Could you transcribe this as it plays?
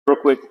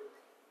quick.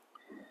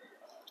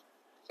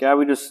 God,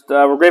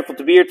 we're grateful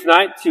to be here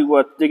tonight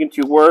to dig into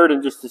your word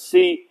and just to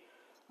see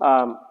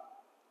what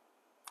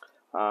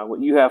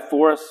you have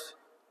for us.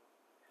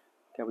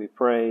 God, we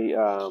pray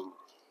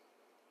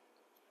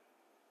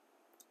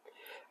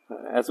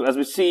as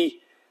we see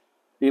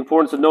the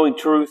importance of knowing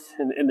truth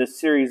in this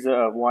series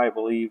of Why I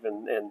Believe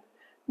and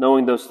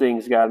knowing those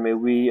things, God, may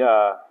we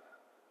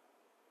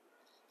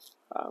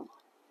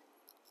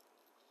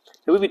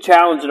be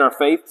challenged in our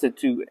faith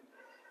to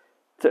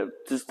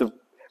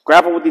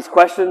grapple with these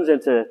questions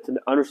and to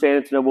understand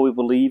and to know what we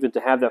believe and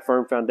to have that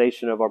firm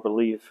foundation of our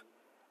belief.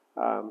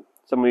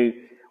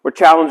 We're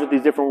challenged with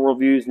these different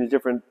worldviews and these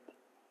different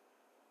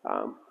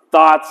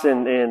thoughts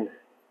and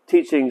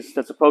teachings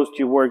that's opposed to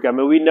your word, God.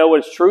 May we know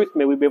what is truth.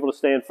 May we be able to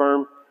stand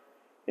firm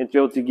and to be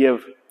able to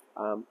give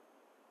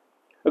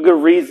a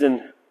good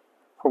reason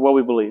for what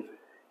we believe. In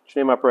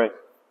your name I pray.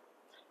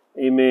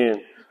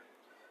 Amen.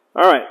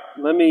 All right,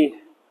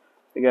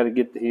 I got to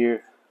get to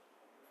here.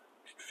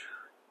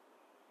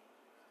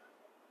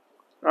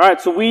 All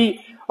right, so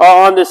we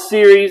are on this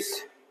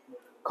series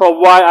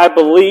called Why I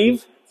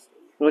Believe,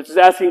 which is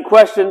asking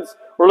questions.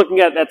 We're looking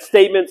at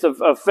statements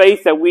of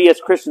faith that we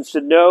as Christians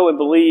should know and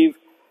believe,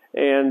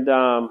 and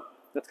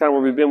that's kind of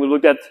where we've been. We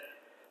looked at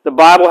the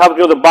Bible, how we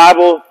know the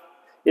Bible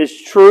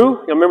is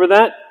true. You remember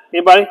that?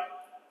 Anybody?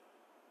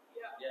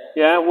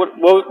 Yeah. What?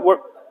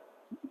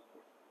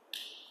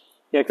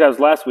 Yeah, because that was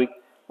last week.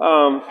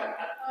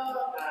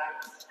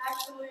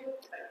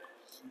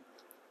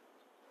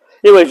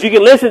 Anyways, you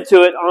can listen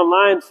to it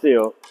online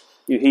still,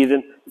 you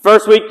heathen.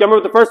 First week, remember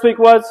what the first week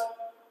was?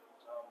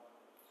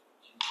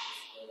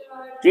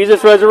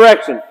 Jesus'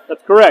 resurrection.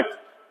 That's correct.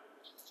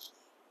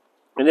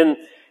 And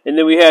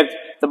then we had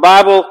the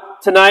Bible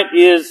tonight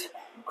is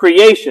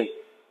creation.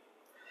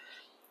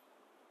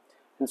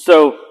 And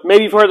so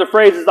maybe you've heard the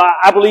phrases,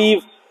 I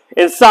believe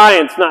in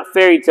science, not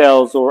fairy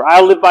tales, or I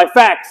live by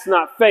facts,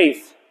 not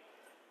faith.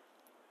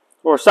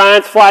 Or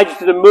science flies you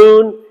to the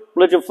moon,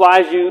 religion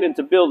flies you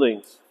into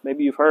buildings.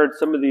 Maybe you've heard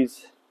some of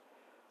these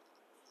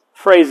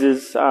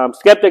phrases.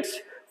 Skeptics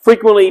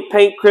frequently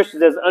paint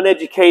Christians as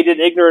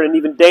uneducated, ignorant, and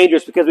even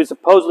dangerous because we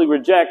supposedly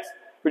reject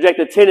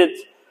the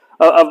tenets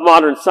of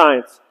modern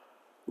science.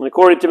 And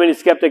according to many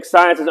skeptics,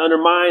 science has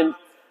undermined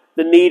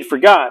the need for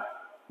God.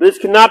 This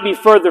cannot be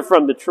further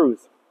from the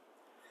truth.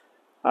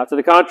 To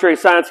the contrary,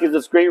 science gives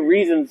us great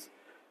reasons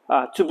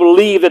to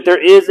believe that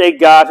there is a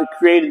God who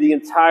created the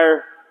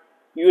entire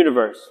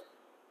universe,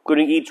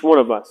 including each one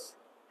of us.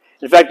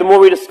 In fact, the more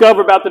we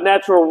discover about the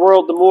natural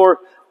world, the more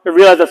we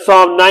realize that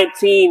Psalm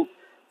 19,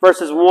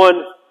 verses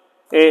 1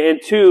 and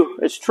 2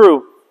 is true.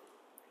 It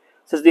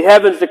says, the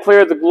heavens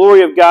declare the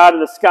glory of God,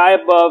 and the sky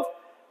above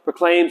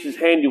proclaims his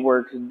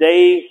handiwork.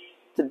 Day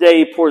to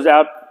day pours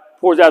out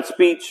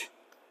speech,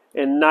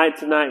 and night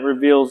to night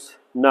reveals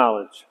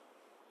knowledge.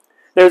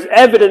 There's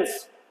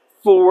evidence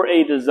for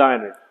a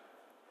designer.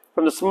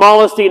 From the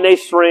smallest DNA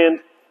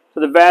strand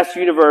to the vast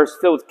universe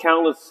filled with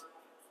countless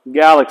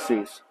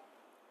galaxies.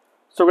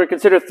 So we're going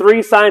to consider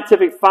 3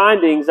 scientific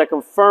findings that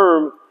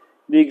confirm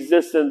the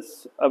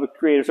existence of a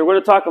creator. So we're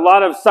going to talk a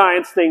lot of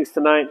science things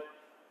tonight.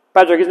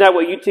 Patrick, isn't that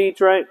what you teach,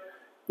 right?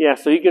 Yeah,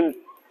 so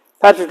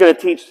Patrick's going to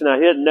teach tonight.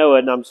 He doesn't know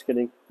it, no, I'm just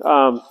kidding.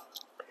 So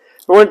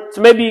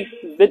maybe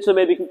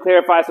eventually you can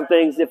clarify some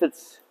things if it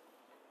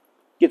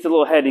gets a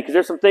little heady, because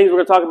there's some things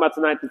we're going to talk about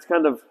tonight that's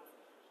kind of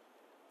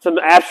some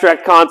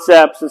abstract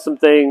concepts and some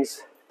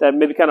things that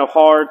may be kind of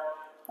hard,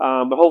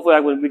 but hopefully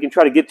we can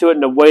try to get to it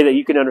in a way that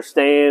you can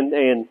understand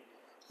and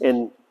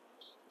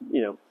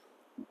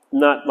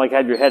not like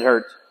have your head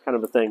hurt kind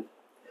of a thing.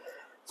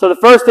 So the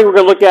first thing we're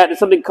going to look at is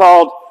something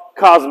called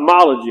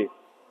cosmology.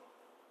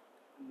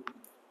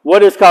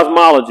 What is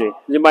cosmology?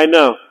 Does anybody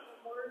know?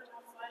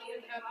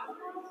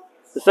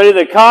 The study of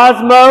the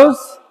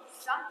cosmos.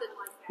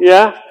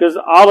 Yeah, because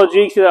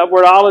ology, see that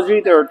word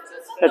ology?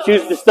 That's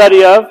used the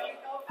study of.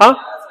 Huh?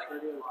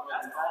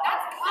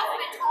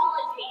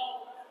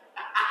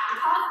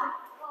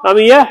 I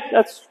mean,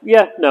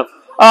 no.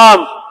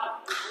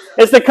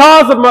 It's the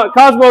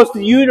cosmos,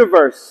 the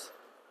universe.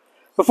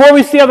 Before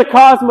we see how the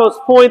cosmos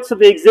points to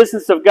the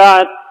existence of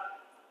God,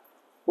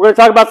 we're going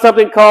to talk about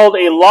something called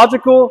a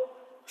logical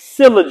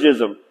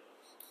syllogism.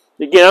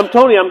 Again, I'm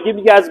Tony. I'm giving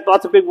you guys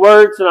lots of big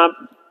words, and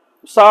I'm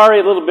sorry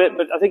a little bit,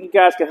 but I think you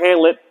guys can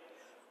handle it.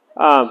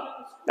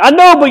 I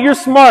know, but you're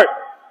smart.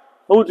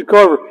 I want to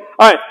cover.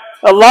 All right,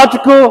 a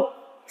logical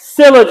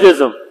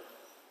syllogism.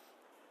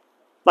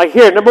 Like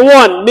here, number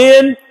 1,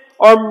 men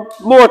are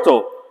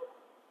mortal.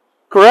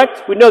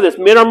 Correct? We know this.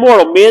 Men are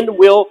mortal. Men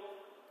will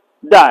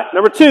die.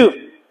 Number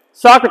 2,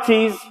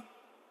 Socrates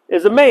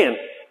is a man.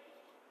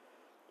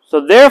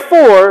 So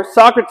therefore,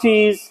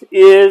 Socrates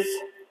is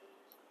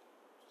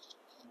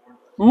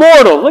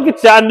mortal. Look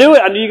at you. I knew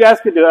it. I knew you guys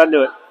could do it. I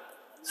knew it.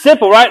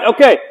 Simple, right?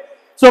 Okay.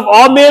 So if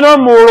all men are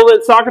mortal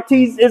and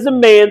Socrates is a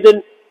man,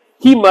 then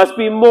he must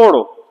be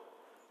mortal.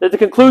 That the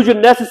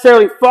conclusion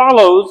necessarily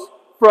follows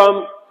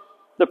from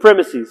the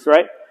premises,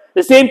 right?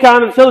 The same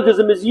kind of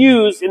syllogism is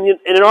used in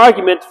an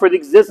argument for the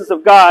existence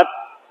of God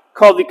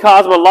called the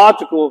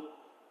cosmological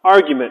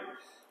argument.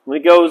 And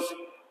it goes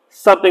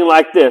something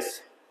like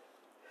this.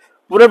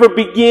 Whatever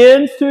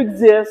begins to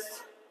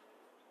exist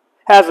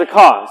has a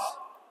cause.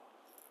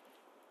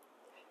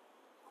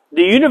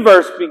 The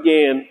universe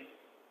began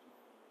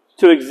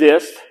to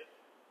exist,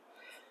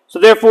 so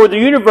therefore the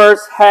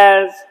universe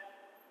has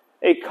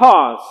a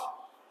cause.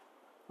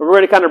 We're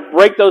going to kind of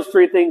break those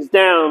three things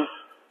down,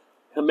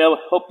 and I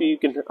hope you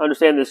can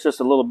understand this just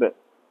a little bit.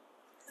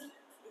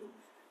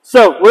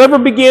 So, whatever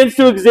begins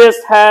to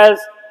exist has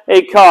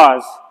a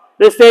cause.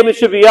 This statement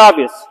should be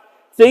obvious.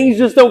 Things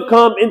just don't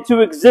come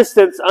into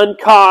existence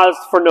uncaused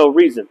for no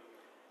reason.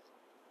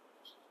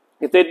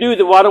 If they do,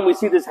 then why don't we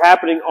see this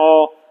happening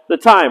all the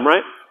time,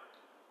 right?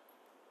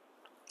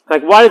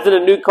 Like, why doesn't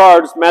a new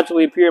car just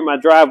magically appear in my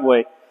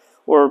driveway?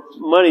 Or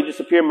money just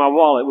appear in my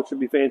wallet, which would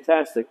be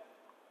fantastic.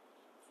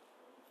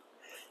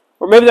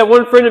 Or maybe that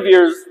one friend of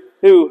yours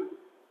who,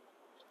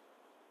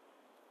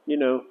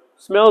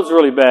 smells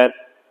really bad.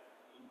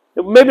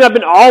 It maybe not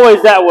been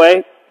always that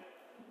way,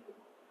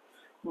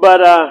 but,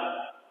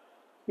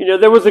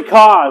 there was a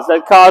cause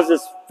that caused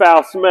this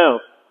foul smell.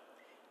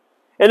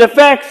 And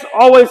effects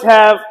always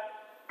have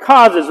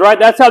causes, right?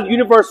 That's how the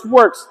universe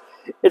works.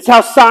 It's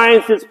how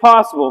science is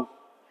possible.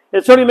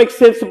 It certainly makes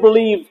sense to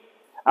believe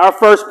our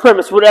first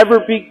premise. Whatever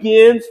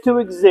begins to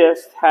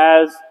exist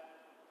has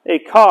a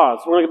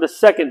cause. We're going to look at the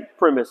second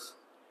premise,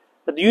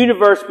 that the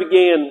universe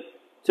began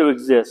to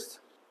exist.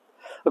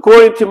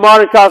 According to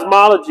modern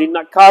cosmology,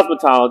 not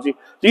cosmetology,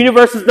 the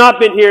universe has not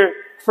been here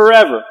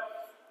forever,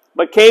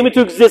 but came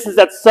into existence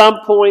at some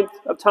point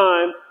of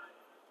time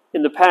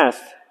in the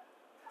past.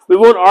 We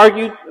won't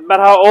argue about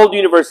how old the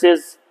universe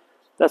is.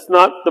 That's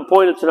not the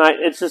point of tonight.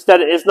 It's just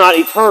that it's not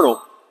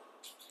eternal.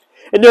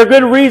 And there are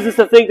good reasons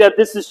to think that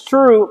this is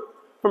true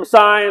from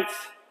science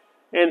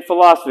and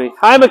philosophy.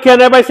 Hi,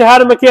 McKenna. Everybody say hi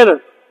to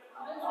McKenna.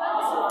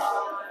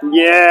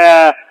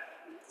 Yeah.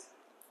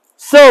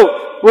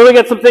 So, we're going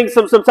to get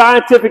some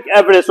scientific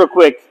evidence real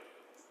quick.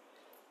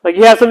 Like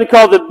you have something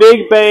called the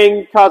Big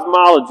Bang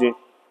cosmology. In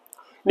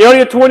the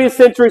early 20th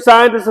century,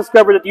 scientists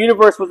discovered that the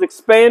universe was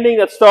expanding,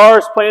 that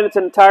stars, planets,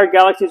 and entire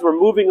galaxies were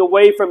moving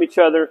away from each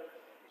other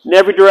in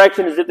every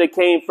direction as if they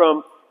came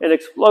from an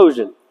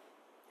explosion.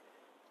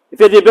 If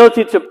you had the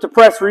ability to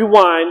press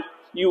rewind,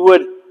 you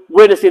would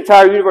witness the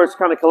entire universe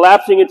kind of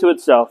collapsing into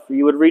itself.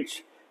 You would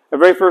reach a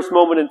very first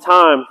moment in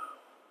time.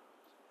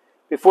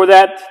 Before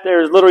that,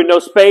 there's literally no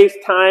space,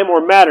 time,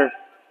 or matter.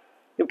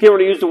 You can't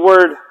really use the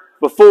word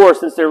before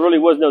since there really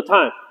was no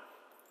time.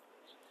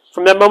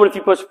 From that moment, if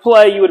you push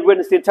play, you would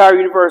witness the entire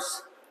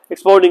universe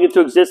exploding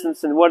into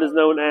existence in what is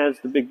known as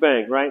the Big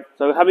Bang, right?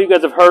 So how many of you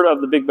guys have heard of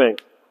the Big Bang?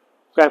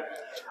 Okay.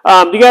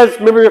 Do you guys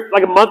remember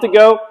like a month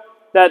ago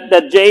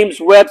that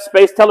James Webb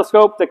Space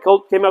Telescope that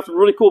came out with some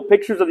really cool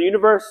pictures of the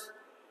universe?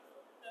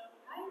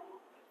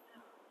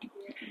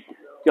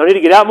 Y'all need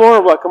to get out more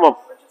or what? Come on.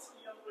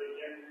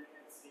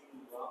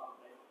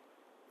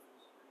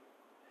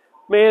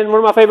 Man, one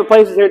of my favorite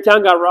places here in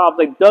town got robbed.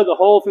 They dug a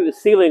hole through the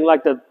ceiling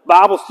like the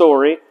Bible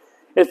story.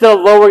 Instead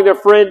of lowering their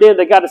friend in,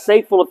 they got a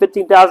safe full of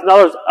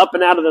 $15,000 up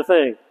and out of the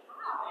thing.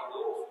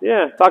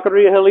 Yeah,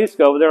 Taqueria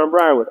Jalisco over there on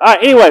Briarwood. All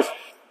right, anyways.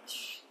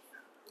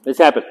 This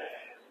happened.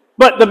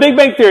 But the Big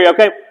Bang Theory,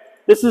 okay,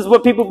 this is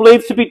what people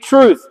believe to be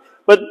truth.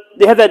 But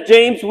they have that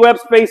James Webb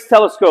Space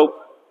Telescope.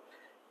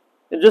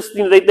 And just,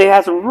 they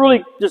have some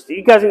really,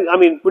 you guys,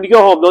 when you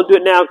go home, don't do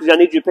it now because I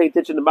need you to pay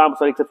attention to Bible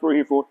study. That's what we're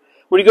here for.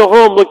 When you go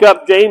home, look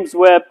up James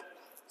Webb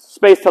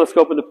Space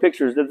Telescope and the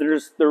pictures.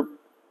 They're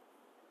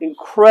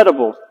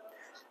incredible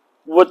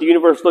what the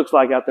universe looks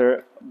like out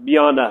there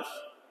beyond us.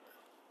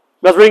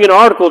 I was reading an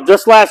article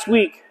just last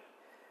week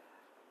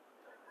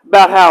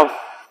about how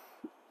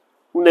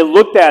when they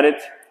looked at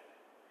it,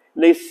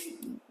 and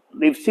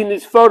they've seen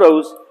these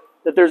photos,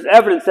 that there's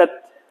evidence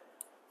that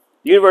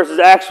the universe is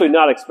actually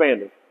not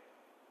expanding.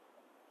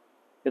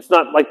 It's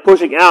not like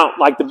pushing out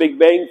like the Big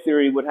Bang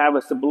Theory would have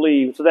us to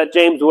believe. So that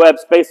James Webb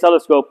Space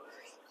Telescope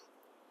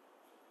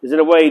is in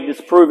a way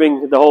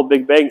disproving the whole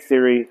Big Bang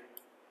Theory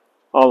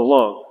all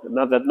along.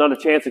 Not a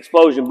chance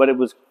explosion, but it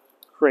was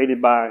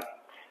created by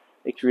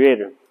a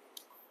creator.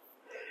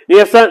 You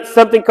have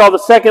something called the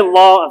second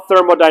law of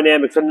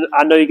thermodynamics, and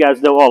I know you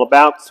guys know all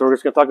about, so we're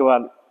just going to talk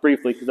about it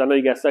briefly because I know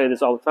you guys study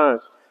this all the time.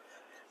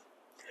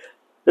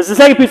 This is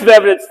the second piece of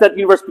evidence that the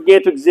universe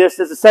began to exist.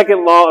 It's the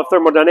second law of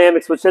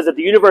thermodynamics, which says that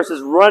the universe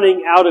is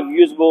running out of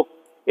usable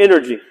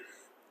energy.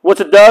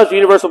 Once it does, the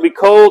universe will be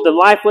cold and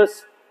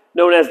lifeless,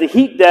 known as the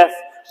heat death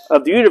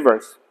of the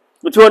universe.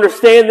 But to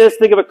understand this,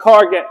 think of a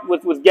car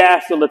with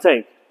gas in the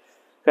tank.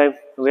 Okay?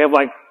 We have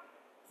like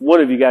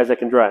one of you guys that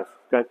can drive.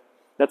 Okay?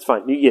 That's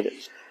fine. You get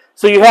it.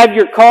 So you have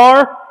your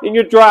car in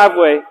your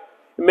driveway,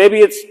 and maybe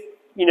it's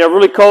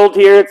really cold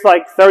here. It's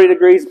like 30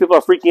 degrees. People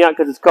are freaking out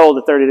because it's cold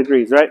at 30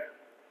 degrees, right?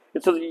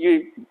 And so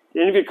any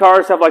of your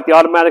cars have like the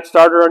automatic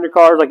starter on your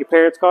cars, like your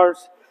parents'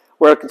 cars,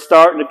 where it can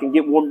start and it can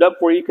get warmed up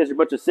for you because you're a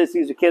bunch of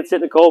sissies who can't sit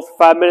in the cold for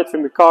 5 minutes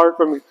from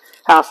your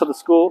house to the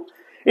school.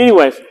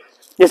 Anyways,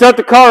 you start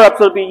the car up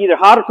so it'll be either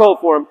hot or cold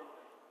for them.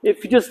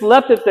 If you just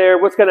left it there,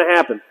 what's going to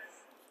happen?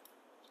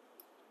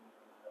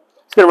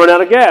 it's going to run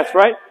out of gas,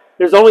 right?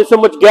 There's only so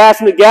much gas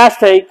in the gas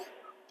tank,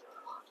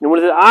 and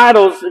when it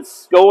idles,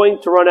 it's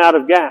going to run out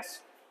of gas.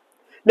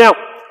 Now,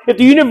 if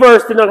the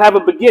universe did not have a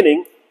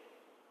beginning,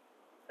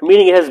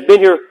 meaning it has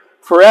been here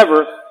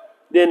forever,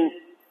 then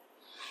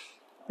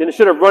it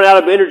should have run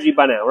out of energy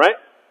by now, right?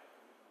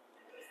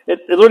 It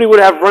literally would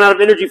have run out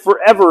of energy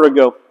forever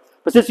ago.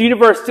 But since the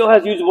universe still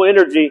has usable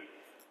energy,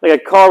 like a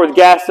car with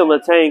gas still in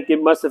the tank,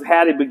 it must have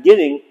had a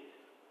beginning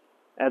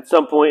at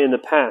some point in the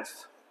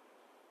past.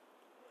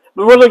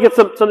 But we're looking at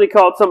something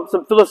called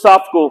some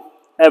philosophical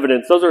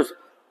evidence.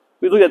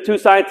 We look at two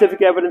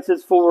scientific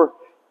evidences for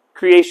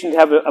creation to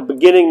have a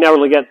beginning. Now we're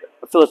looking at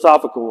a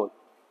philosophical one.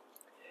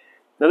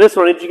 Now this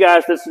one, I need you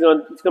guys, it's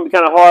going to be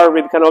kind of hard,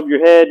 maybe kind of over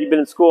your head. You've been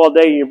in school all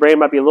day, and your brain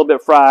might be a little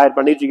bit fried,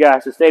 but I need you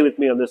guys to stay with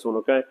me on this one,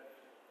 okay?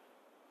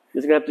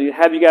 It's going to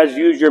have you guys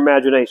use your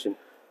imagination.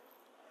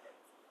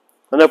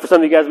 I know for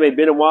some of you guys it may have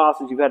been a while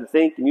since you've had to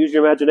think and use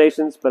your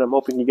imaginations, but I'm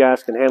hoping you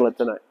guys can handle it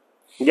tonight.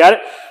 You got it?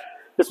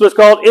 This was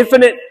called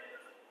infinite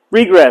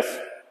regress.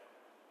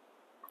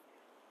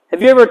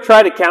 Have you ever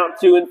tried to count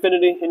to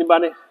infinity?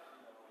 Anybody?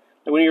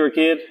 Like when you were a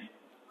kid?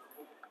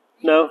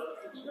 No?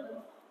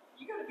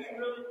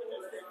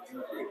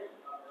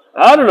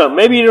 I don't know.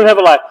 Maybe you don't have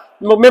a life.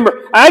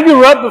 Remember, I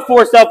grew up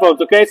before cell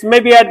phones, okay? So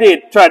maybe I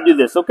did try to do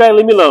this, okay?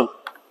 Leave me alone.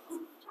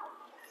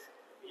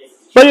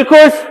 But of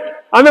course,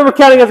 I remember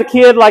counting as a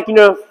kid, like,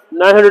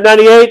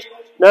 998,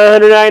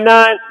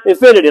 999,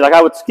 infinity. Like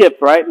I would skip,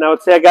 right? And I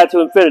would say I got to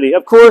infinity.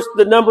 Of course,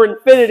 the number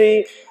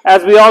infinity,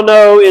 as we all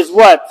know, is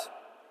what?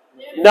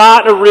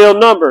 Not a real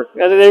number.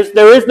 And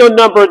there is no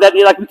number that,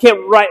 like, we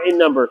can't write a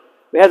number.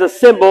 It has a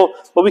symbol,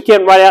 but we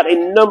can't write out a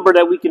number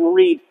that we can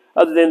read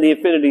other than the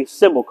infinity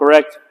symbol,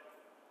 correct?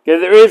 Okay,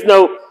 there is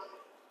no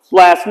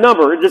last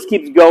number. It just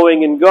keeps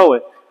going and going.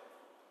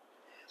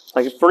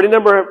 Like for any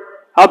number,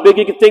 how big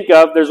you can think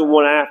of, there's a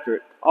one after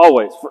it.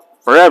 Always,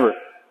 forever.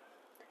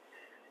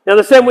 Now,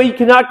 the same way you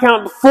cannot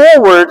count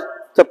forward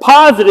to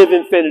positive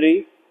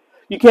infinity,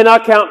 you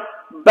cannot count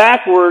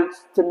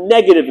backwards to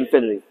negative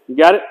infinity. You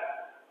got it?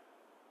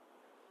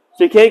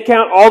 So you can't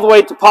count all the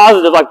way to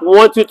positive, like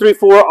 1, 2, 3,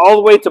 4, all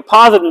the way to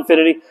positive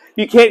infinity.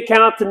 You can't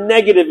count to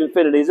negative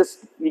infinity.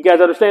 You guys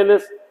understand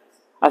this?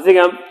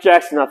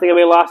 Jackson, I think I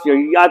may have lost you.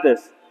 You got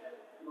this?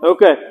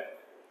 Okay.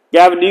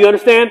 Gavin, do you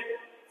understand?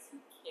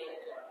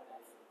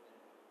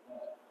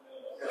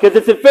 Because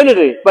it's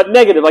infinity, but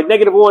negative, like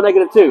negative 1,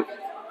 negative 2.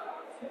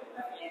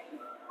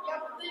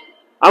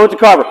 I went to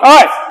Carver. All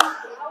right.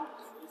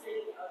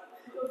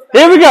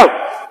 Here we go.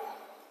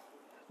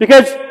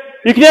 Because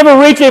you can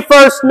never reach a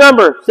first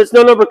number, since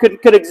no number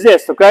could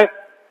exist, okay?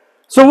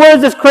 So what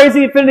does this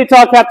crazy infinity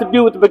talk have to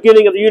do with the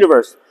beginning of the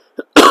universe?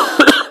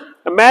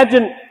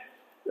 Imagine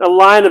a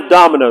line of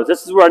dominoes.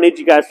 This is where I need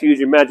you guys to use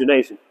your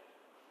imagination.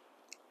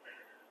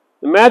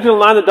 Imagine a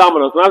line of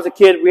dominoes. When I was a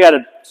kid, we had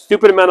a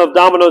stupid amount of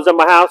dominoes at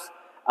my house.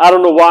 I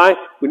don't know why.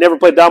 We never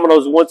played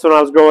dominoes once when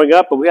I was growing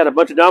up, but we had a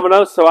bunch of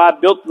dominoes, so I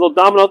built little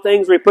domino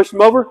things where you push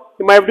them over.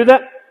 You might ever do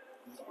that?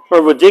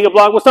 Or with a Jenga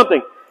block or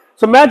something.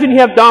 So imagine you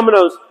have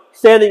dominoes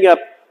standing up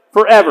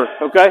forever,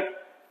 okay?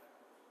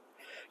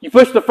 You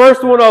push the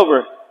first one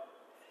over,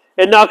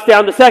 it knocks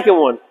down the second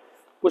one,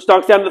 which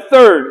knocks down the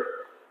third.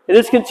 And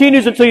this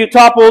continues until you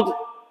toppled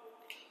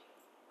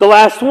the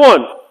last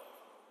one.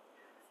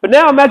 But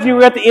now imagine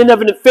you're at the end of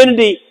an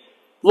infinity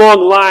long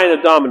line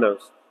of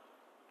dominoes.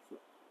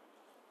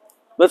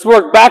 Let's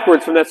work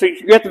backwards from that. So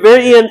you're at the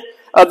very end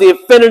of the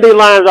infinity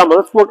line of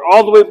dominoes. Let's work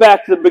all the way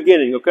back to the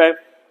beginning, okay?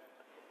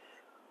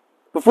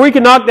 Before you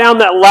can knock down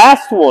that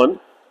last one,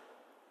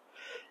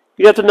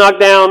 you have to knock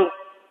down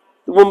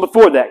the one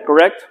before that,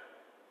 correct?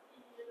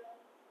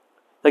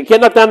 Like you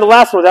can't knock down the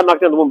last one without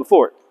knocking down the one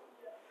before it.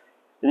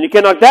 And you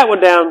can't knock that one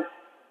down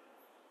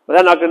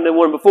without knocking the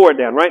one before it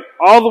down, right?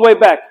 All the way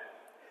back.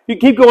 You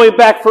keep going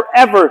back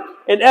forever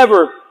and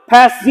ever,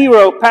 past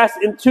zero, past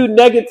into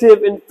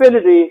negative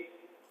infinity,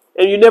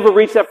 and you never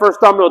reach that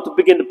first domino to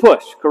begin to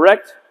push,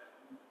 correct?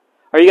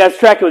 Are you guys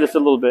tracking with this a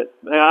little bit?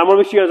 I want to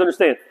make sure you guys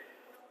understand.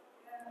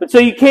 And so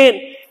you can't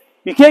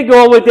go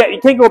all the way down.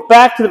 You can't go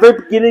back to the very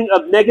beginning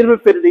of negative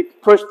infinity to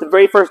push the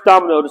very first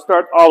domino to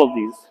start all of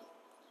these.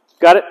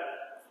 Got it?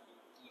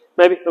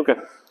 Maybe? Okay.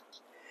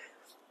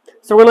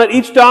 So we're going to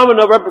let each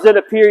domino represent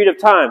a period of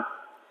time.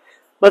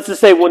 Let's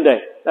just say one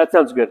day. That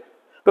sounds good.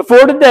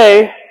 Before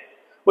today,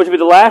 which would be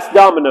the last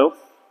domino,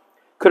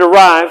 could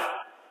arrive,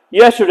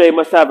 yesterday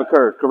must have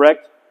occurred,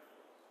 correct?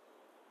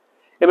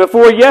 And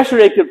before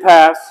yesterday could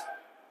pass,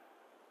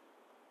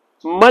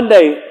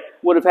 Monday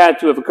would have had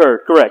to have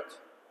occurred, correct?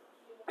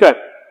 Okay.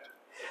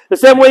 The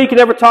same way you can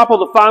never topple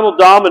the final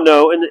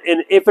domino in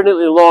an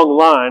infinitely long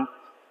line,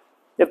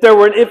 if there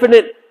were an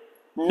infinite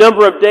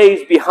number of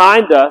days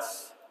behind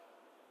us,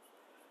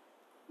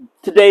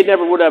 today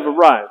never would have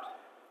arrived.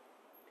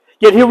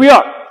 Yet here we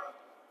are.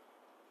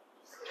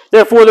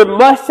 Therefore, there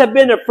must have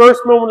been a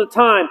first moment of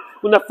time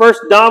when the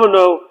first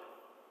domino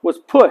was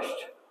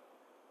pushed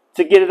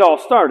to get it all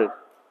started.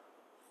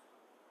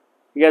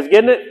 You guys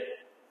getting it?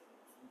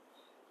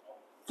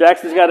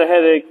 Jackson's got a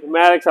headache.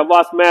 Maddox, I've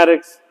lost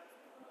Maddox.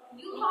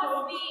 You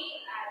lost me.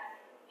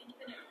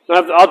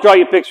 I'll draw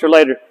you a picture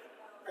later.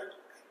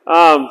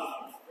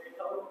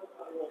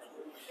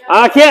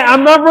 I can't.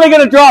 I'm not really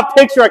going to draw a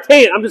picture. I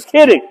can't. I'm just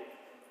kidding.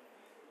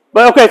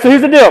 But okay, so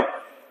here's the deal. All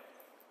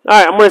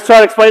right, I'm going to try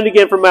to explain it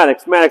again for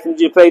Maddox. Maddox, I need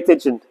you to pay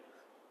attention.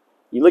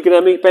 You looking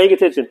at me, paying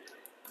attention.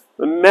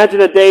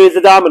 Imagine a day is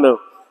a domino.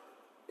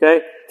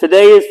 Okay?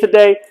 Today is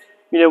today.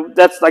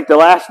 That's like the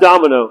last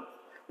domino.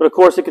 But of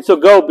course, it could still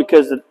go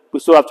because we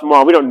still have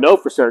tomorrow. We don't know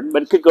for certain,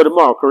 but it could go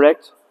tomorrow,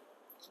 correct?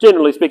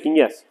 Generally speaking,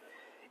 yes.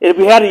 And if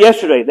we had it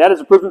yesterday, that is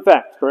a proven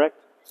fact, correct?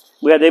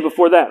 We had a day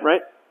before that,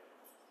 right?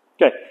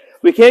 Okay.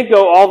 We can't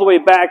go all the way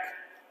back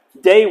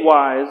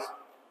day-wise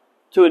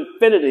to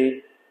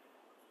infinity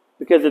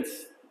because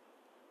it's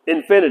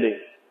infinity.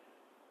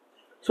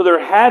 So there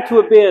had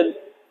to have been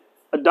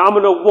a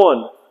domino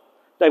one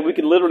that we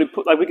could literally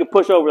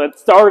push over that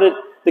started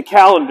the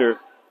calendar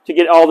to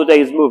get all the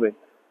days moving.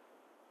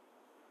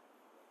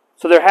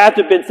 So there had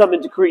to have been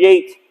something to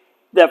create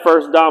that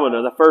first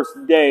domino, the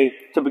first day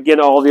to begin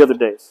all the other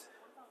days.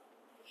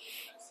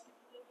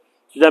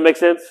 Does that make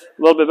sense?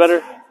 A little bit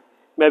better?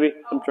 Maybe?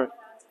 I'm trying.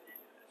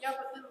 Yeah,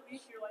 but then the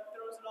leap year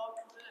throws it all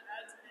because then it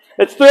adds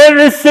an It's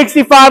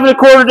 365 and a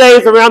quarter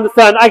days around the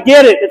sun. I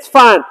get it. It's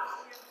fine.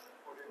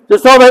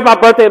 Just celebrate my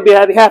birthday and be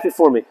happy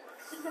for me.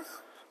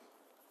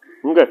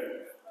 Okay.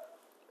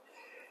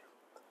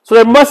 So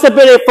there must have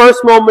been a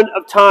first moment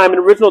of time, an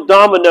original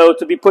domino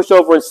to be pushed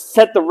over and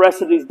set the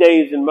rest of these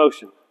days in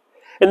motion.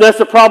 And thus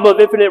the problem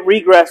of infinite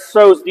regress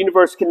shows the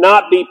universe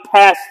cannot be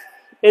past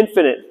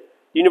infinite.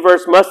 The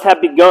universe must have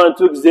begun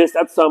to exist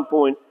at some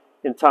point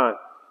in time.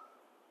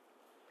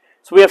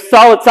 So we have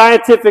solid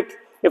scientific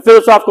and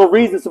philosophical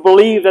reasons to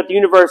believe that the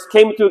universe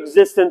came into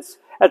existence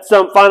at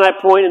some finite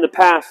point in the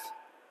past.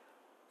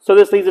 So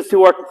this leads us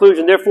to our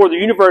conclusion. Therefore, the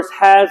universe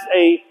has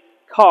a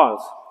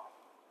cause.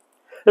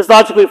 This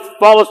logically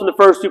follows from the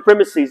first two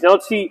premises. Now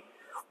let's see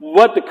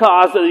what the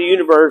cause of the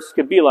universe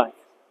could be like.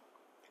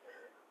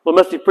 Well, it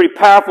must be pretty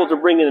powerful to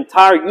bring an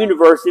entire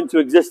universe into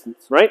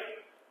existence, right?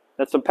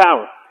 That's some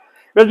power.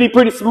 It must be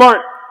pretty smart,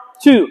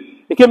 too.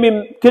 It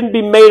couldn't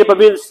be made up of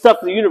any stuff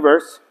of the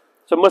universe,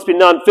 so it must be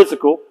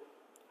non-physical.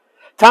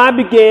 Time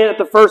began at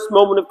the first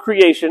moment of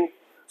creation,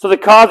 so the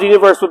cause of the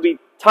universe would be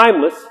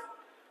timeless.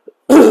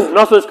 And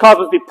also this cause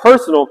must be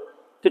personal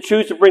to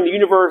choose to bring the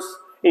universe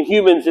and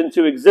humans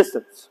into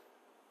existence.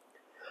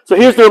 So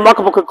here's the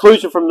remarkable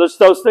conclusion from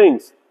those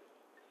things.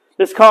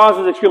 This cause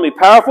is extremely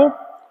powerful,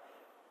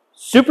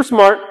 super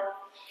smart,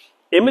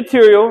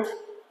 immaterial,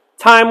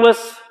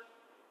 timeless,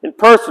 and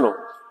personal.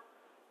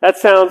 That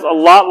sounds a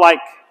lot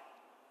like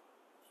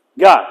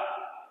God,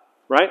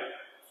 right?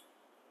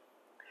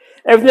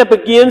 Everything that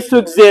begins to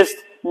exist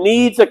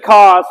needs a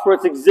cause for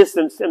its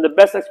existence, and the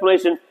best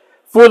explanation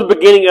for the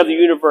beginning of the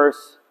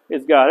universe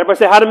is God. Everybody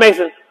say, "Hi to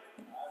Mason."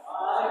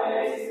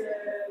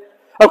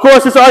 Of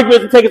course, this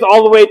argument will take us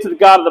all the way to the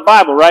God of the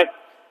Bible, right?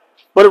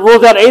 But it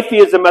rules out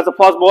atheism as a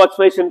plausible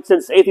explanation,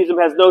 since atheism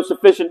has no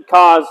sufficient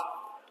cause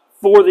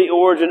for the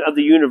origin of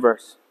the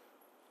universe.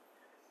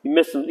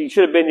 You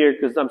should have been here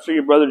because I'm sure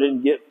your brother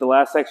didn't get the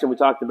last section we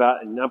talked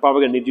about, and I'm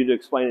probably going to need you to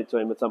explain it to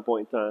him at some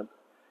point in time.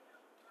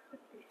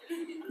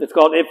 It's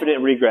called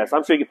infinite regress.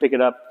 I'm sure you can pick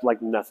it up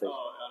like nothing.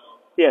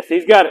 Yes,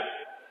 he's got it.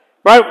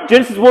 Right?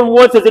 Genesis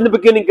 1:1 says, "In the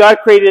beginning God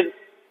created..."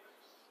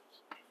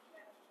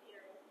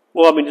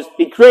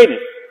 He created.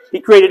 He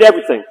created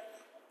everything.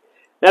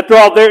 After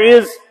all,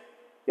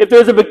 if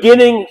there's a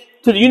beginning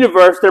to the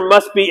universe, there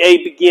must be a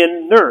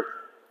beginner.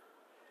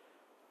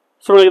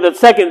 So really the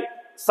second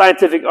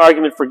scientific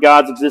argument for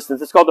God's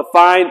existence. It's called the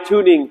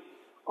fine-tuning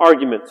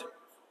argument.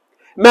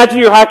 Imagine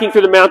you're hiking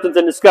through the mountains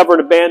and discover an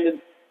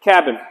abandoned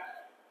cabin.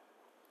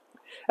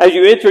 As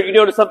you enter, you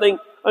notice something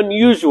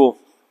unusual.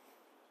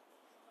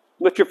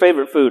 What's your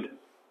favorite food?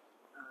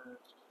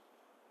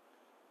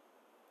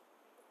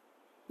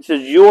 It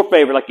says your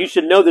favorite. Like you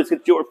should know this.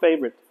 It's your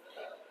favorite.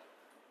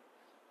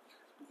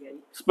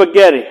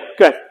 Spaghetti.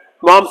 Okay.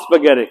 Mom's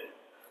spaghetti.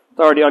 It's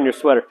already on your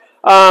sweater.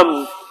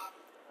 I'm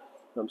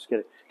just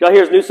kidding. Y'all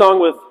hear his new song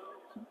with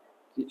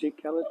DJ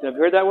Khaled? Have you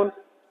heard that one?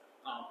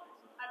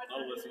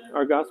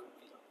 Our gospel.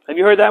 Have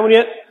you heard that one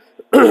yet?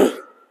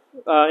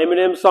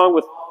 Eminem's song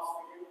with...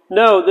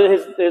 No,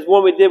 his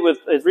one we did with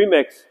his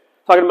remix.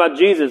 Talking about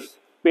Jesus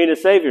being a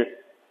Savior.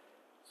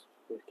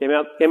 Came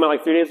out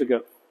like 3 days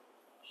ago.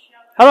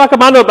 How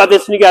come I know about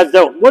this and you guys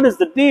don't? What is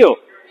the deal?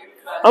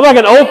 I'm like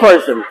an old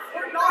person.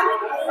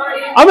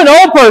 I'm an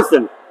old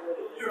person.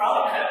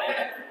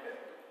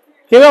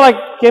 Came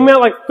out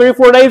like 3 or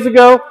 4 days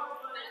ago.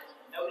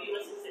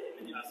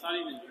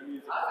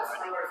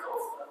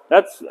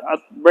 That's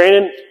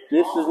Brandon.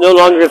 This is no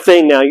longer a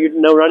thing now.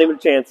 Not even a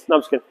chance. No,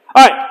 I'm just kidding.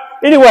 All right.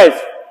 Anyways,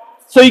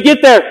 so you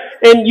get there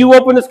and you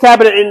open this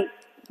cabinet and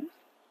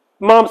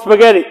Mom's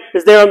spaghetti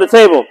is there on the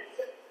table.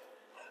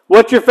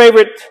 What's your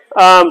favorite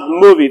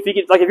movie?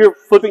 If you're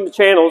flipping the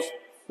channels,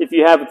 if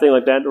you have a thing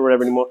like that or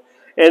whatever anymore,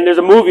 and there's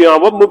a movie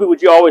on, what movie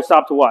would you always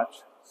stop to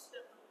watch?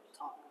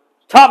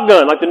 Top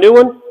Gun, like the new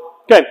one?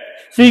 Okay,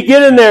 so you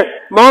get in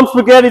there, Mom's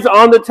spaghetti's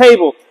on the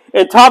table,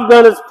 and Top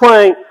Gun is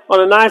playing on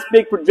a nice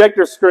big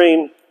projector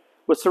screen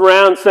with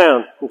surround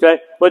sound. Okay,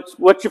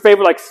 what's your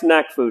favorite like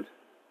snack food?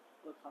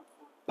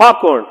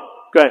 Popcorn.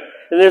 Okay,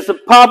 and there's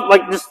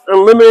just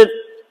unlimited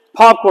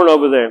popcorn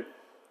over there.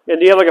 And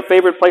do you have like a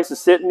favorite place to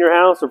sit in your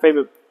house, or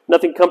favorite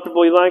nothing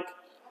comfortable you like?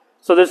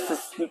 So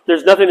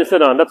there's nothing to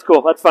sit on. That's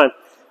cool. That's fine.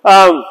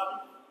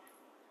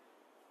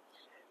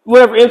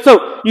 Whatever. And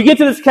so you get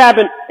to this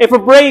cabin, and for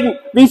Braden,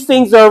 these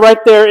things are right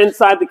there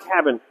inside the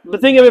cabin.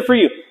 But think of it for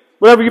you.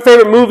 Whatever your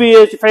favorite movie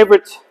is, your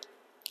favorite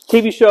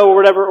TV show or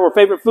whatever, or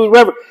favorite food,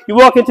 whatever, you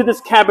walk into this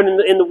cabin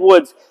in the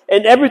woods,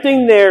 and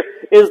everything there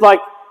is like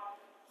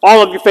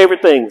all of your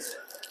favorite things.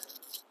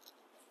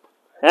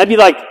 And I'd be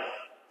like,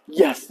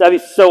 yes, that'd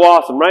be so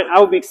awesome, right? I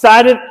would be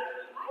excited.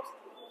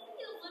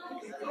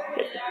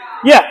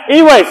 Yeah,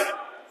 anyways.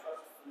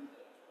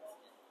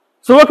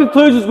 So what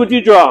conclusions would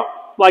you draw?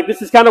 Like,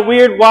 this is kind of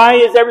weird. Why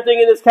is everything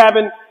in this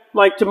cabin,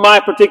 like, to my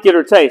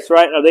particular taste,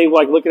 right? Are they,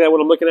 like, looking at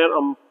what I'm looking at?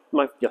 I'm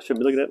like, yeah, I should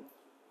be looking at it.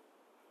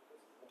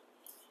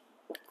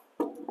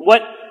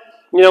 What?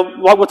 You know,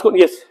 what's going on?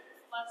 Yes?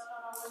 Last time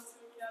I went to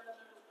a cabin,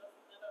 there was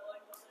nothing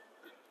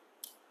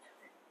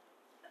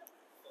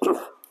that I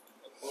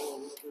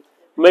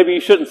liked. Maybe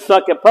you shouldn't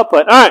suck at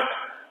putt-putt. All right.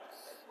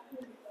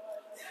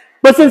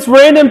 But since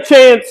random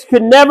chance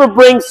could never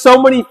bring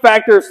so many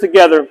factors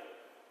together,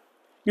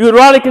 you would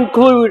rather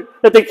conclude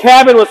that the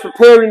cabin was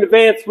prepared in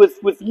advance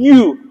with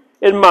you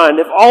in mind.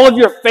 If all of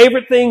your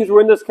favorite things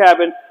were in this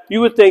cabin, you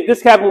would think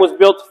this cabin was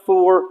built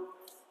for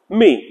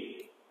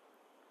me.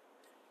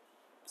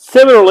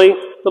 Similarly,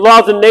 the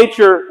laws of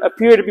nature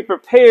appear to be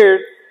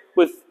prepared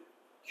with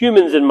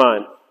humans in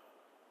mind.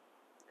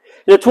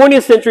 In the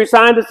 20th century,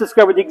 scientists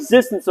discovered the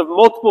existence of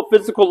multiple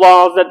physical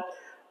laws that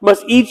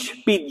must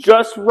each be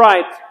just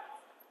right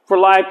for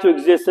life to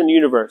exist in the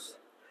universe.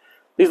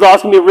 These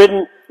laws can be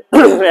written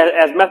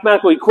as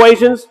mathematical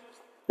equations,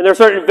 and there are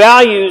certain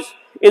values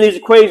in these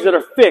equations that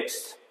are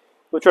fixed,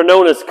 which are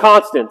known as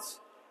constants.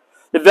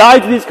 The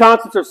values of these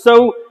constants are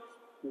so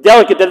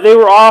delicate that if they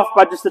were off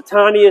by just the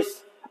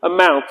tiniest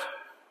amount,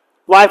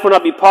 life would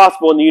not be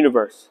possible in the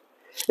universe.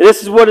 And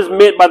this is what is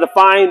meant by the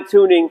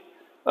fine-tuning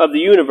of the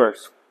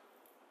universe.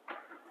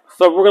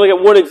 So we're going to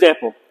look at one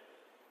example.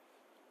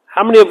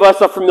 How many of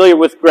us are familiar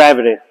with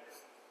gravity?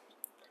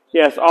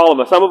 Yes, all of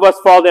us. Some of us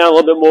fall down a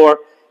little bit more,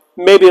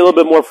 maybe a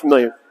little bit more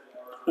familiar.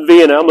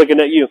 Vienna, I'm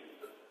looking at you.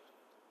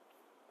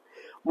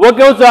 What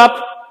goes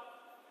up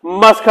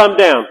must come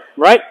down,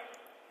 right?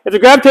 If the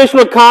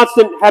gravitational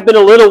constant had been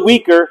a little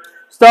weaker,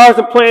 stars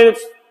and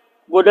planets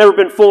would never have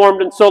been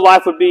formed, and so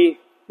life would be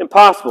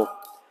impossible.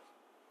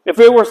 If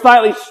it were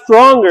slightly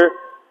stronger,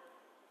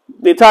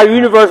 the entire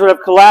universe would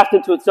have collapsed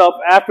into itself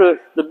after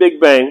the Big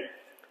Bang.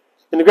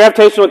 And the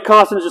gravitational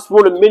constant is just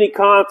one of many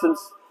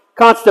constants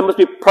that must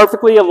be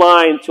perfectly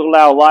aligned to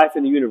allow life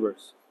in the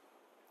universe.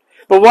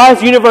 But why is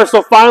the universe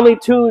so finely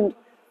tuned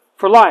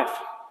for life?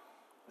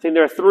 I think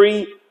there are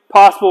three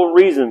possible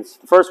reasons.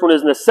 The first one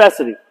is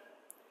necessity.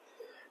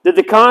 That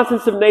the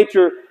constants of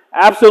nature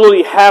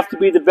absolutely have to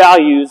be the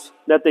values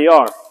that they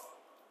are.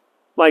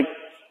 Like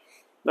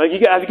have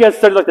you guys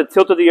studied like the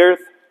tilt of the earth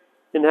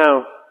and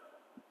how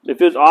if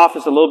it was off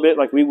just a little bit,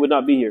 like we would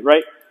not be here,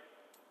 right?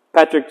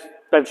 Patrick's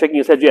shaking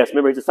his head yes.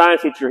 Remember, he's a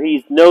science teacher.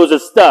 He knows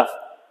his stuff,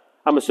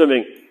 I'm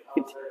assuming.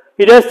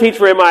 He does teach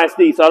for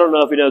MISD, so I don't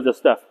know if he knows this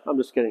stuff. I'm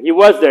just kidding. He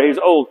was there. He's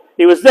old.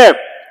 He was there.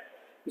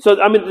 So,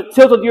 I mean, the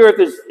tilt of the earth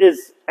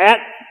is at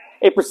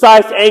a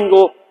precise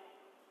angle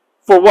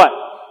for what?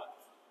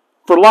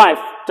 For life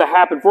to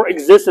happen, for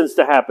existence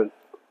to happen.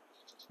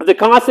 If the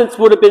constants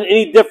would have been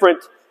any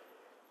different,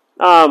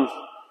 or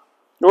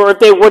if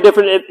they were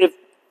different, if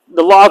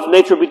the laws of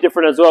nature would be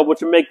different as well,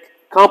 which would make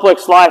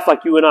complex life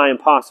like you and I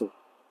impossible.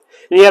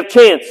 And you have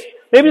chance.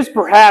 Maybe it's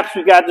perhaps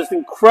we got just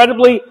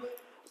incredibly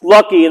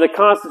lucky and the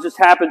constants just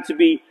happened to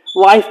be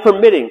life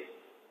permitting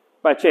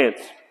by chance.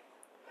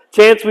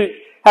 Chance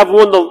we have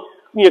won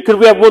could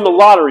we have won the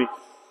lottery?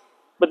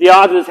 But the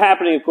odds of this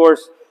happening, of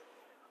course,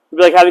 would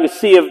be like having a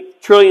sea of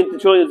trillions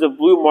and trillions of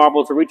blue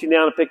marbles or reaching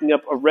down and picking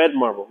up a red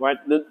marble, right?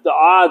 The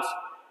odds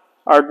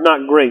are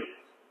not great.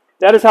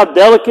 That is how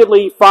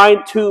delicately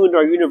fine-tuned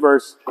our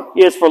universe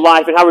is for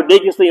life and how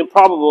ridiculously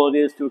improbable it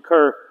is to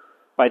occur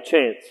by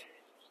chance.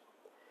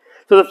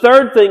 So the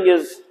third thing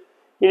is,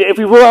 if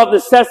we rule out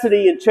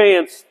necessity and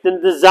chance,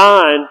 then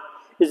design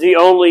is the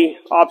only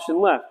option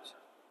left.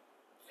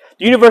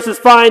 The universe is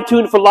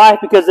fine-tuned for life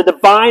because the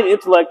divine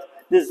intellect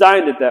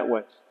designed it that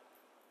way.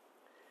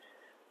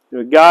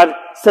 God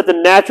set the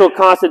natural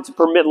constant to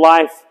permit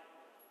life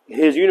in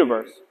His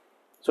universe.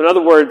 So in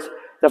other words,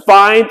 the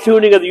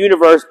fine-tuning of the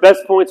universe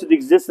best points to the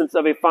existence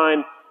of a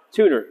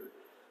fine-tuner.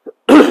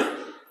 And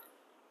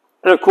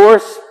of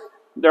course,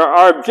 there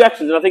are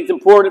objections, and I think it's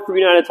important for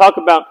you and I to talk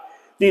about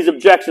these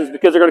objections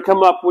because they're going to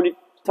come up when you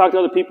talk to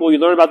other people. You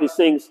learn about these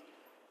things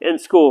in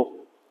school.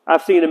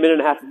 I've seen a minute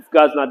and a half if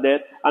God's not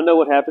dead. I know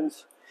what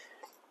happens.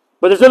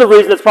 But there's another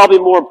reason that's probably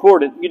more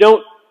important. You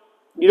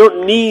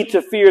don't need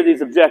to fear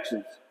these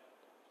objections.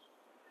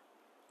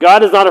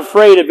 God is not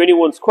afraid of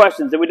anyone's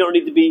questions, and we don't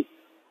need to be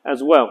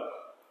as well.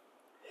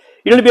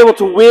 You don't need to be able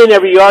to win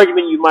every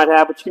argument you might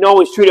have, but you can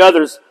always treat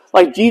others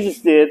like Jesus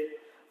did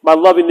by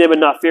loving them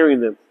and not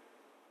fearing them.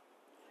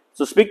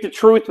 So speak the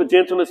truth with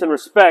gentleness and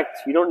respect.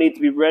 You don't need to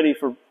be ready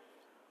for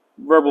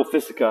verbal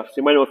fisticuffs.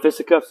 Anybody know what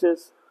fisticuffs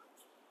is?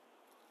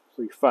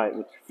 So you fight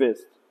with your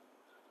fist.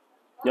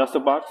 You also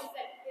box?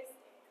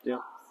 Yeah.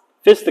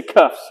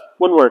 Fisticuffs.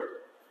 One word.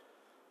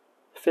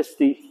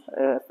 Fisty.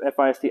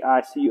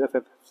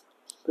 F-I-S-T-I-C-U-F-F.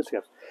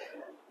 Fisticuffs.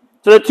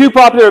 So the two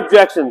popular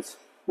objections.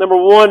 Number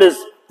one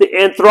is the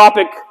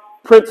anthropic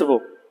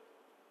principle.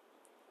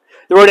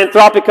 The word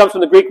anthropic comes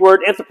from the Greek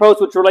word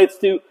anthropos, which relates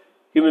to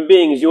human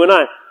beings, you and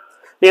I.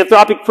 The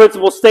anthropic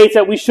principle states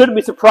that we shouldn't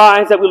be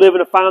surprised that we live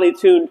in a finely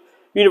tuned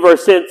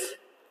universe, since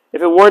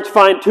if it weren't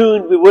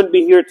fine-tuned, we wouldn't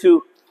be here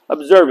to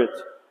observe it.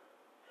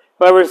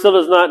 However, it still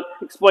does not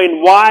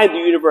explain why the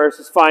universe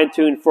is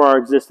fine-tuned for our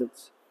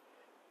existence.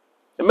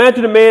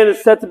 Imagine a man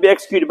is set to be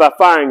executed by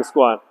firing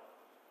squad.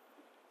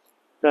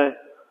 Okay?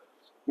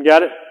 You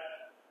got it?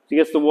 He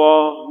gets the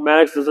wall.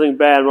 Maddox does something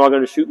bad. We're all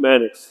going to shoot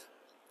Maddox.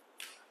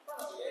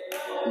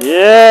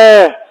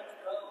 Yeah.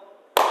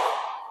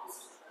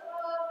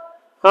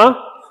 Huh?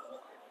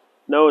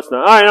 No, it's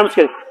not. All right, I'm just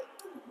kidding.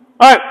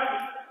 All right.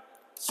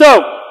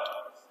 So,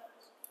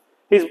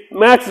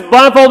 Max is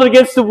blindfolded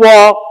against the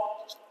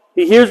wall.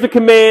 He hears the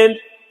command.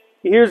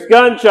 He hears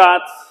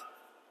gunshots.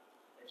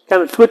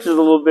 Kind of twitches a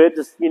little bit,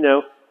 just,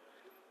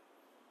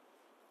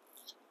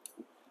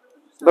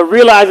 but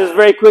realizes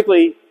very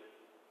quickly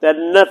that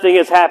nothing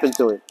has happened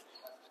to him.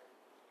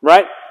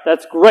 Right?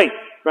 That's great,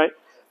 right?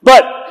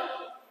 But,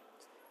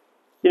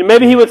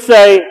 maybe he would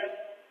say,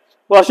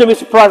 well, I shouldn't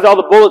be surprised that all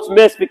the bullets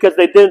missed because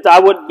they didn't. I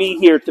wouldn't be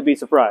here to be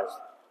surprised.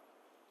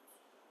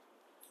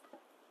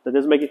 That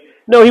doesn't make it.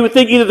 No, he would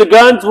think either the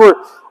guns were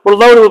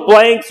loaded with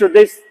blanks or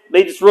they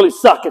just really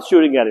suck at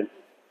shooting at him.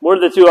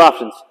 One of the two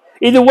options.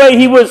 Either way,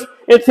 he was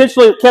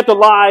intentionally kept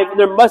alive, and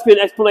there must be an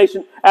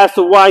explanation as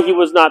to why he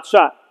was not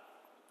shot.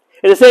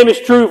 And the same is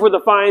true for the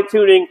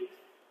fine-tuning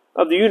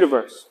of the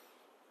universe.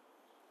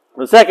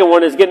 The second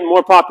one is getting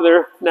more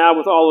popular now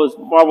with all those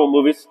Marvel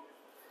movies.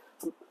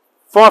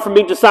 Far from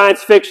being just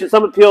science fiction,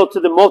 some appeal to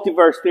the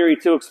multiverse theory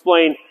to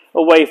explain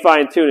away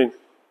fine-tuning.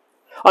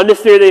 On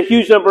this theory, the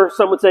huge number,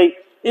 some would say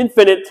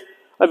infinite,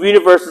 of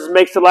universes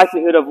makes the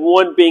likelihood of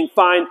one being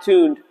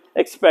fine-tuned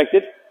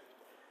expected.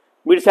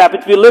 We just happen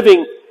to be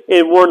living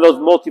in one of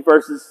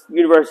those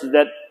universes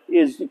that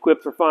is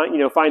equipped for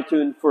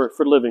fine-tuned for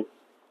living.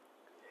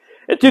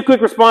 And two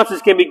quick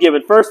responses can be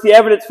given. First, the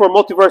evidence for a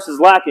multiverse is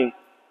lacking.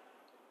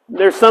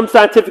 There's some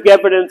scientific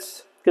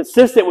evidence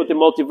consistent with the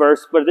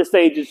multiverse, but at this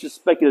stage it's just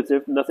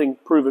speculative, nothing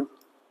proven.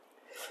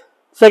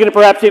 Second, and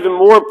perhaps even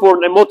more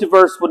important, a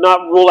multiverse would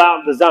not rule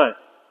out design.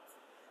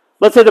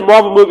 Let's say the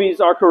Marvel movies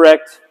are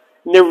correct,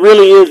 and there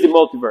really is the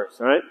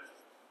multiverse, all right?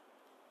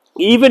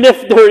 Even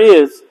if there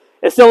is,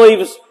 it still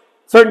leaves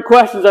certain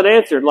questions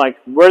unanswered, like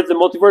where does the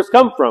multiverse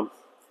come from?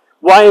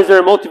 Why is there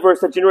a multiverse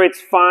that generates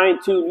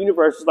fine-tuned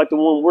universes like the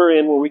one we're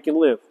in where we can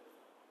live?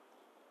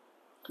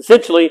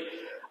 Essentially,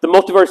 the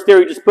multiverse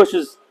theory just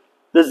pushes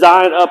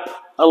design up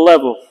a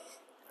level.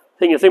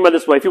 Think about it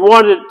this way. If you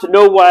wanted to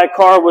know why a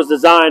car was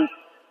designed,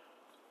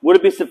 would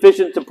it be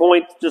sufficient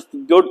to just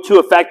go to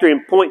a factory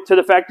and point to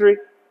the factory?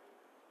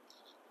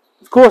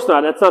 Of course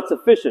not. That's not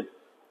sufficient.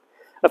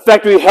 A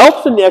factory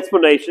helps in the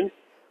explanation,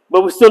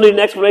 but we still need an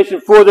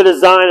explanation for the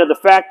design of the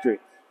factory.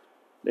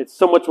 It's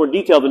so much more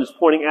detailed than just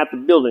pointing at the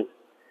building.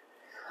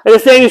 And the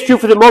same is true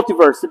for the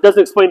multiverse. It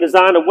doesn't explain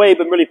design away,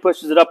 but really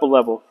pushes it up a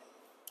level.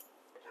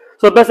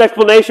 So the best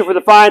explanation for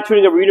the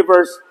fine-tuning of our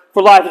universe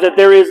for life is that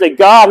there is a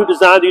God who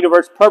designed the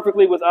universe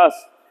perfectly with us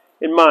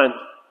in mind.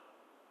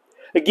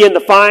 Again, the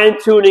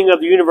fine-tuning of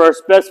the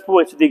universe best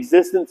points to the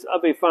existence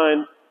of a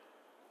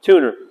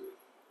fine-tuner.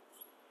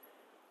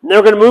 Now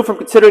we're going to move from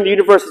considering the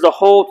universe as a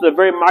whole to the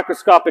very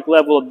microscopic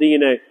level of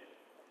DNA.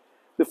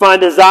 We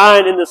find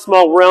design in the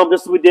small realm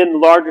just as we did in the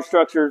larger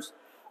structures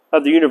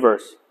of the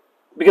universe.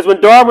 Because when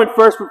Darwin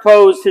first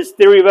proposed his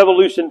theory of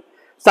evolution,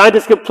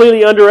 scientists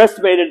completely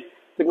underestimated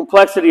the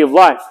complexity of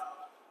life.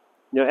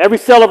 Every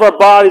cell of our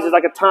bodies is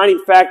like a tiny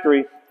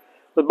factory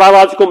with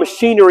biological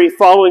machinery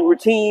following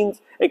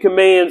routines and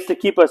commands to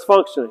keep us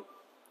functioning.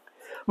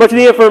 Much of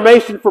the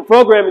information for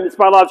programming this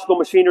biological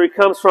machinery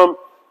comes from,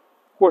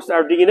 of course,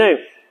 our DNA.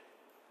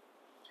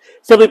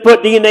 Simply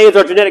put, DNA is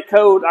our genetic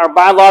code, our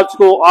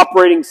biological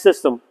operating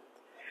system.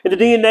 And the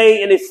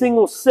DNA in a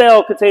single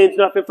cell contains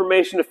enough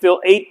information to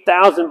fill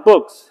 8,000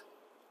 books.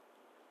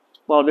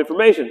 A lot of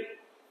information.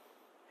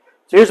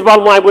 So here's the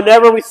bottom line.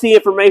 Whenever we see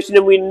information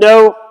and we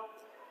know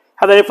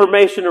how that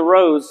information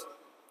arose,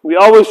 we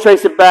always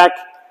trace it back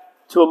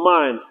to a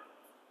mind.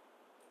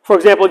 For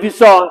example, if you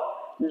saw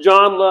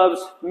John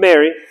loves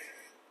Mary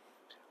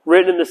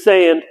written in the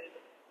sand,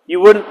 you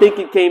wouldn't think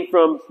it came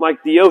from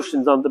like the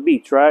oceans on the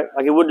beach, right?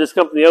 Like it wouldn't just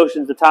come from the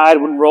oceans, the tide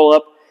wouldn't roll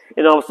up,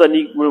 and all of a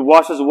sudden when it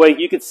washes away,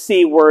 you could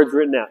see words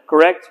written out,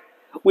 correct?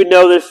 We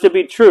know this to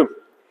be true.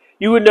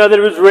 You would know that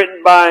it was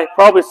written by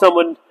probably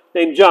someone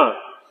named John.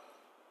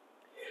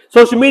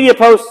 Social media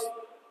posts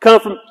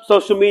come from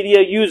social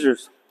media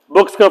users.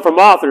 Books come from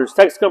authors.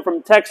 Texts come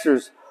from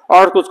texters.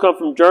 Articles come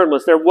from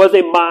journalists. There was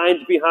a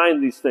mind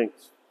behind these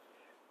things.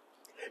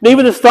 And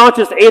even the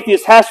staunchest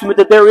atheist has to admit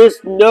that there is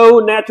no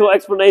natural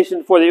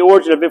explanation for the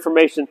origin of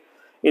information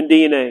in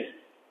DNA.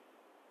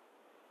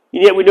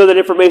 And yet we know that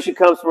information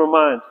comes from our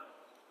mind.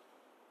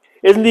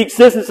 Isn't the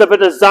existence of a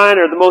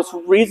designer the most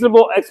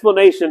reasonable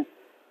explanation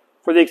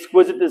for the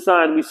exquisite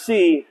design we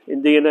see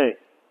in DNA?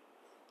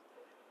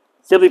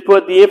 Simply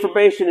put, the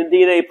information in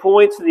DNA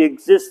points to the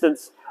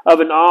existence of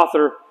an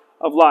author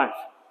of life.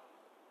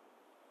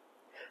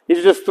 These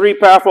are just three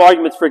powerful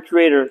arguments for a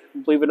creator.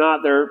 Believe it or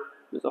not, there's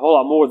a whole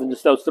lot more than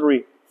just those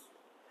three.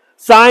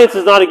 Science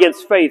is not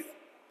against faith,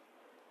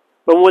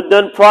 but when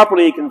done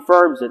properly, it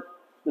confirms it.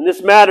 And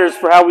this matters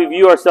for how we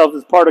view ourselves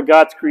as part of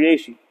God's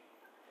creation.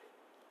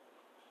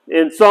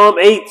 In Psalm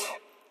 8,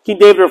 King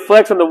David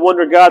reflects on the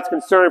wonder of God's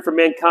concern for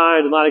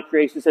mankind and light of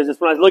creation. He says this,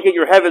 when I look at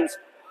your heavens,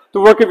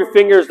 the work of your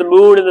fingers, the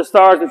moon and the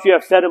stars which you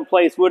have set in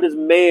place, what is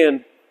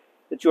man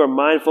that you are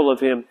mindful of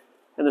him,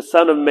 and the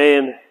Son of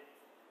Man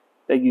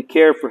that you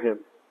care for him?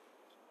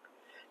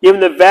 Given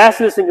the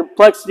vastness and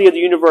complexity of the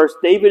universe,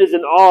 David is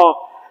in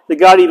awe that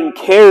God even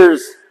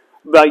cares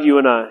about you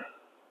and I.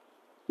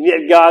 And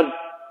yet God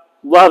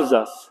loves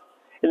us.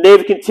 And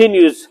David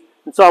continues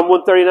in Psalm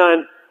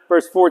 139,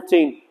 verse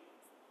 14.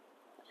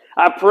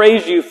 I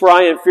praise you, for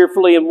I am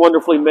fearfully and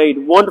wonderfully made.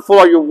 Wonderful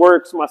are your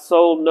works. My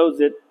soul knows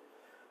it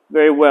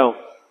very well.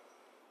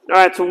 All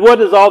right, so what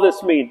does all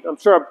this mean? I'm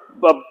sure,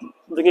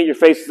 looking at your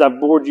faces, I've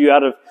bored you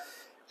out of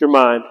your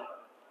mind.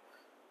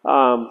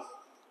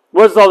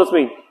 What does all this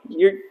mean?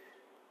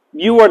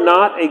 You are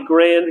not a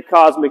grand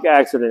cosmic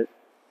accident,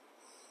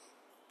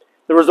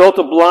 the result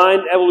of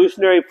blind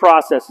evolutionary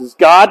processes.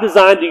 God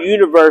designed the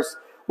universe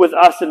with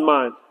us in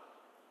mind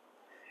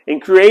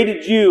and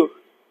created you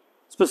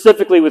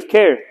specifically with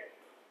care.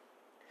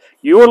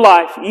 Your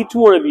life, each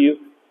one of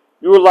you,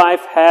 your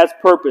life has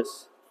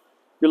purpose.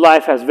 Your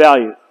life has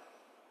value.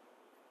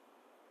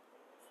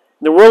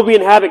 The world we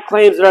inhabit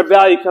claims that our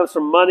value comes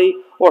from money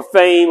or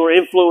fame or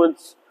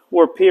influence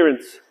or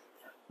appearance.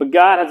 But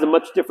God has a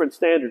much different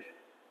standard.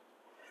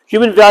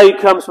 Human value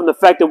comes from the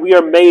fact that we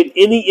are made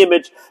in the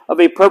image of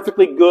a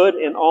perfectly good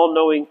and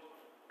all-knowing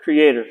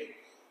Creator.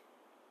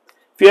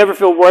 If you ever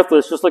feel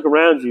worthless, just look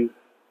around you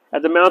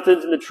at the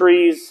mountains and the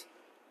trees,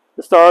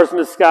 the stars in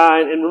the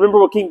sky, and remember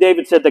what King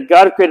David said, that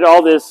God who created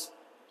all this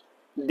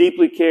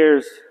deeply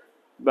cares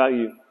about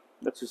you.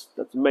 That's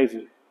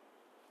amazing.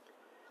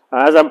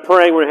 As I'm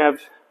praying, we're going to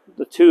have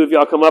the two of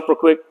y'all come up real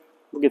quick.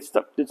 We'll get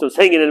those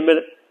hanging in a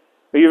minute.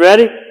 Are you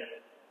ready?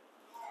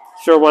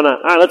 Sure, why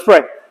not? All right, let's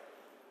pray.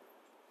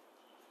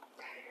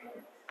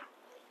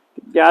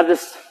 God,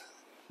 just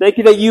thank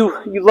you that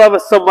you love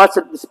us so much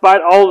that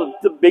despite all of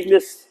the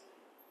bigness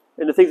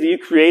and the things that you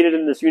created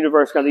in this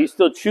universe, God, that you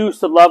still choose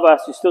to love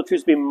us. You still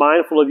choose to be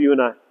mindful of you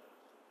and I.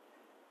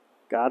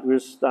 God, we're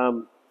just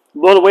blown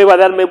away by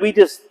that. And maybe we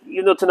just,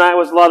 even though tonight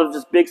was a lot of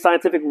just big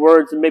scientific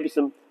words and maybe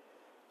some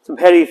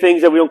heady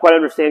things that we don't quite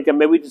understand, God,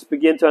 maybe we just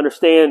begin to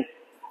understand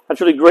how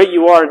truly great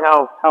you are and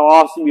how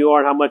awesome you are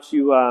and how much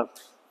you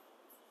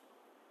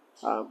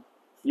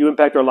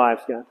impact our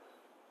lives, God.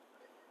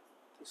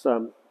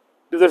 So,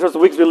 through the rest of the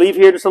weeks we leave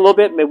here just a little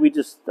bit, maybe we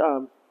just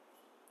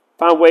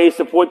find ways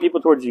to point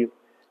people towards you.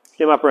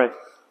 In my pray.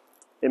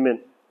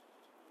 Amen.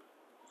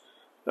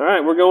 All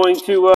right, we're going to...